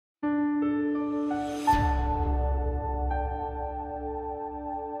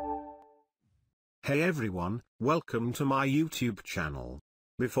Hey everyone, welcome to my YouTube channel.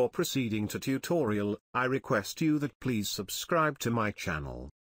 Before proceeding to tutorial, I request you that please subscribe to my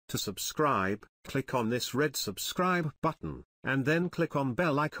channel. To subscribe, click on this red subscribe button, and then click on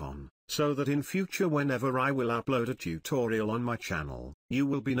bell icon, so that in future whenever I will upload a tutorial on my channel, you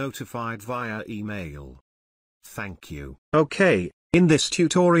will be notified via email. Thank you. Okay, in this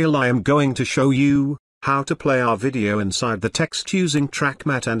tutorial I am going to show you how to play our video inside the text using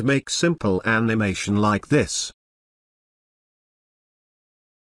TrackMatte and make simple animation like this.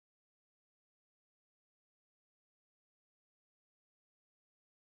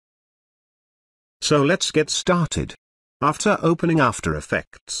 So let's get started. After opening After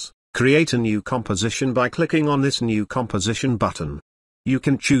Effects, create a new composition by clicking on this New Composition button. You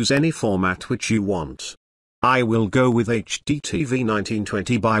can choose any format which you want. I will go with HDTV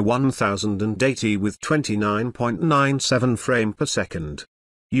 1920 by 1080 with 29.97 frame per second.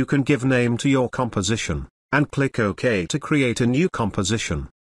 You can give name to your composition, and click OK to create a new composition.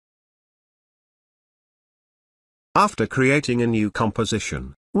 After creating a new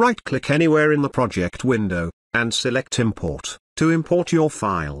composition, right-click anywhere in the project window, and select Import, to import your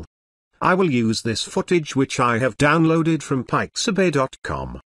file. I will use this footage which I have downloaded from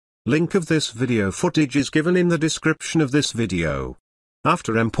pixabay.com. Link of this video footage is given in the description of this video.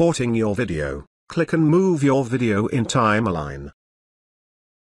 After importing your video, click and move your video in timeline.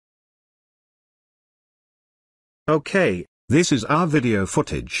 Okay, this is our video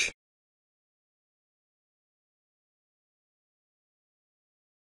footage.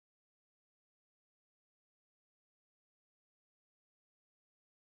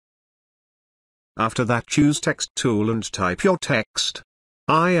 After that, choose Text tool and type your text.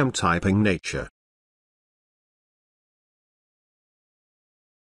 I am typing nature.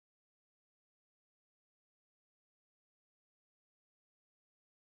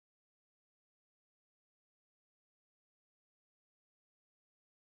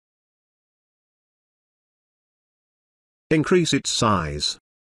 Increase its size.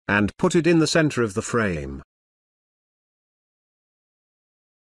 And put it in the center of the frame.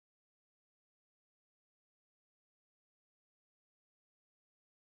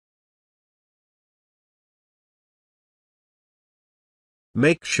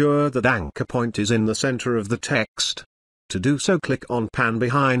 Make sure that anchor point is in the center of the text. To do so, click on Pan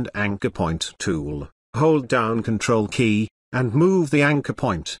behind Anchor Point tool, hold down Ctrl key, and move the anchor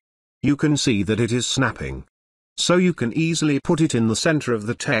point. You can see that it is snapping. So you can easily put it in the center of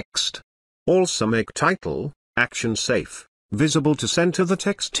the text. Also make title, Action Safe, visible to center the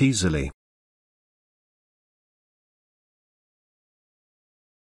text easily.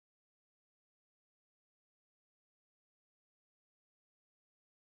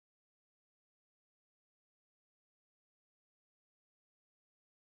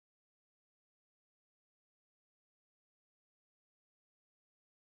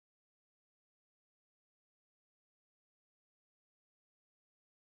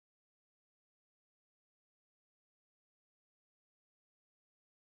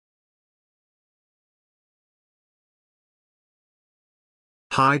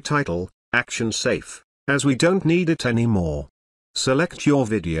 Hide title, Action Safe, as we don't need it anymore. Select your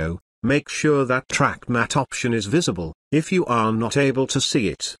video, make sure that TrackMatte option is visible. If you are not able to see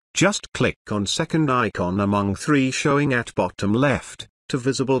it, just click on second icon among three showing at bottom left, to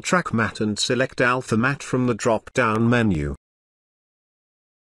visible TrackMatte and select Alpha Matte from the drop-down menu.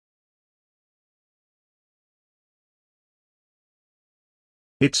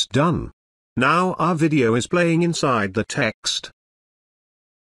 It's done. Now our video is playing inside the text.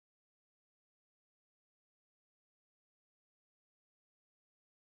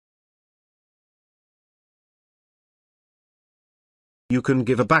 You can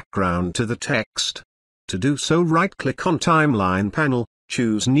give a background to the text. To do so, right-click on Timeline panel,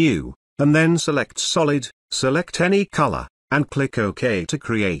 choose New, and then select Solid, select any color, and click OK to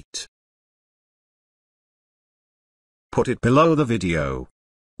create. Put it below the video.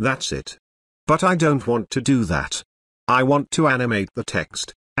 That's it. But I don't want to do that. I want to animate the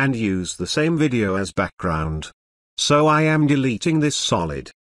text, and use the same video as background. So I am deleting this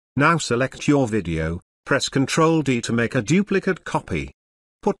solid. Now select your video. Press Ctrl D to make a duplicate copy.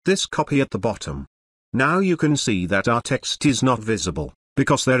 Put this copy at the bottom. Now you can see that our text is not visible,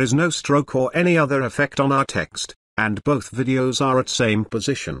 because there is no stroke or any other effect on our text, and both videos are at same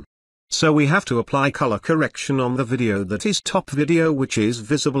position. So we have to apply color correction on the video that is top video, which is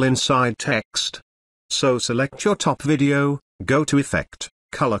visible inside text. So select your top video, go to Effect,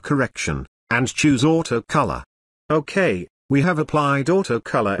 Color Correction, and choose Auto Color. Okay, we have applied Auto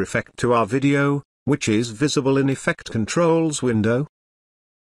Color effect to our video, which is visible in Effect Controls window.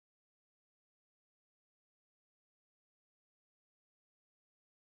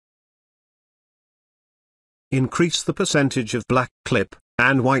 increase the percentage of black clip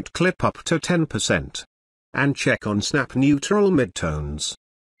and white clip up to 10%. And check on snap neutral midtones.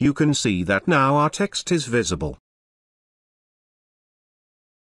 You can see that now our text is visible.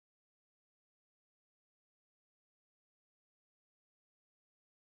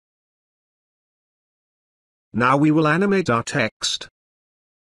 Now we will animate our text.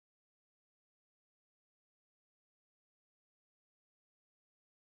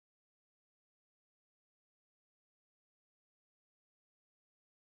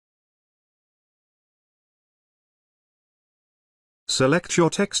 Select your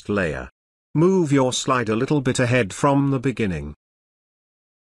text layer. Move your slide a little bit ahead from the beginning.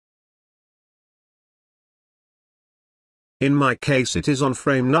 In my case it is on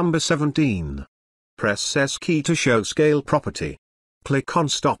frame number 17. Press S key to show scale property. Click on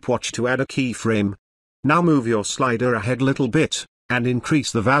stopwatch to add a keyframe. Now move your slider ahead a little bit, and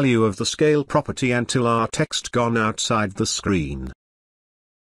increase the value of the scale property until our text gone outside the screen.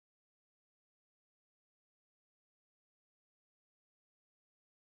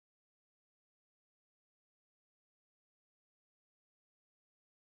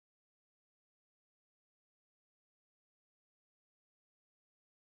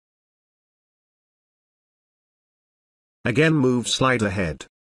 Again move slide ahead.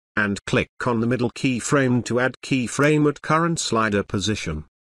 And click on the middle keyframe to add keyframe at current slider position.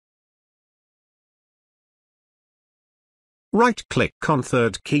 Right-click on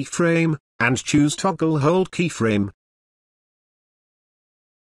third keyframe, and choose Toggle Hold Keyframe.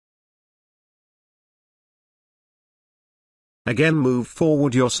 Again move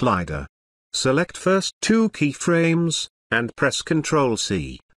forward your slider. Select first two keyframes, and press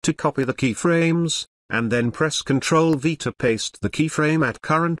Ctrl+C to copy the keyframes, and then press Ctrl+V to paste the keyframe at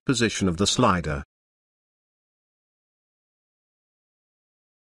current position of the slider.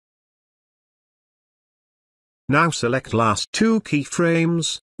 Now select last two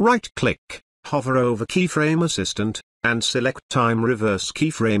keyframes, right-click, hover over Keyframe Assistant, and select Time Reverse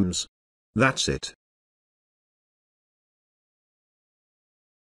Keyframes. That's it.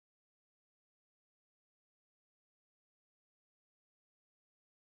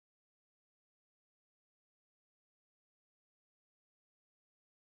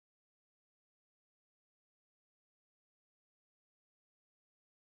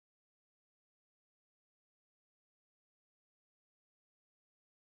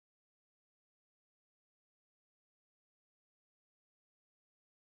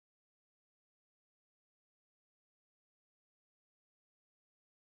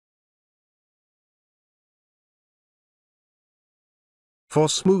 For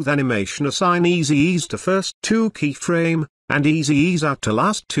smooth animation, assign easy ease to first two keyframe, and easy ease out to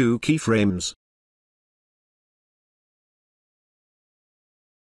last two keyframes.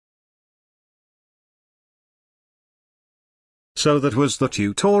 So that was the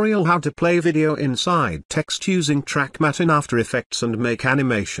tutorial how to play video inside text using track matte in After Effects and make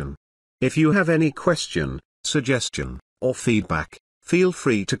animation. If you have any question, suggestion, or feedback, feel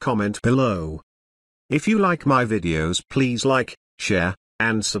free to comment below. If you like my videos, please like, share,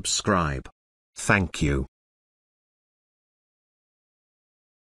 and subscribe. Thank you.